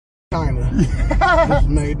China. This is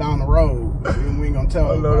made down the road. We ain't gonna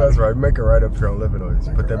tell. Oh no, that's right. Make it right up here on Living.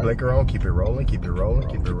 Put that blinker on. Keep it rolling. Keep it rolling.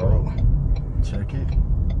 Keep it rolling. Check it.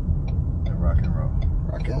 And rock and roll.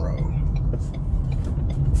 Rock and roll.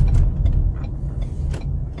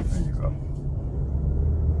 There you go.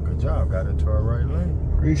 Good job. Got into our right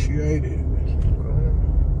lane. Appreciate it. Keep going.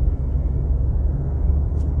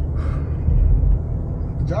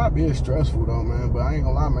 The job is stressful though, man. But I ain't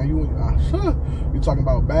gonna lie, man. You talking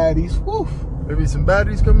about baddies? Woof. There be some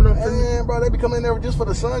baddies coming up. Man, bro, they be coming in there just for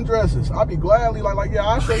the sundresses. I'll be gladly like, yeah,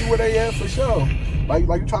 I'll show you where they at for sure. Like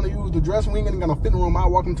you trying to use the dressing, we ain't got no fitting room. I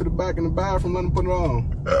walk into the back in the bathroom, let them put it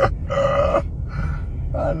on.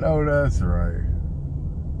 I know that's right.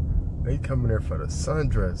 They coming there for the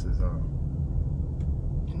sundresses, huh?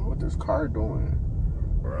 What this car doing?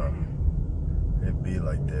 Bro, it be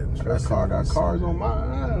like that. That car got cars on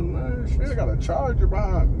mine, man. Shit, I got a Charger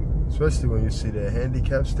behind me. Especially when you see that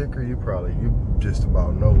handicap sticker, you just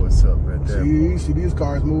about know what's up right there. See these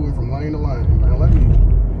cars moving from lane to lane, man. Let me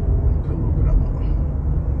put a little bit up.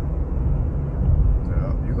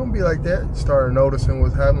 Yeah, you're gonna be like that. Start noticing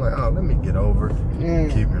what's happening. Like, oh, let me get over. Yeah.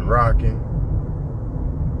 Keep it rocking.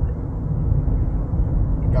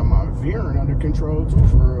 Got my veering under control too,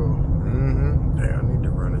 for real. Yeah, I need to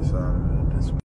run inside of it.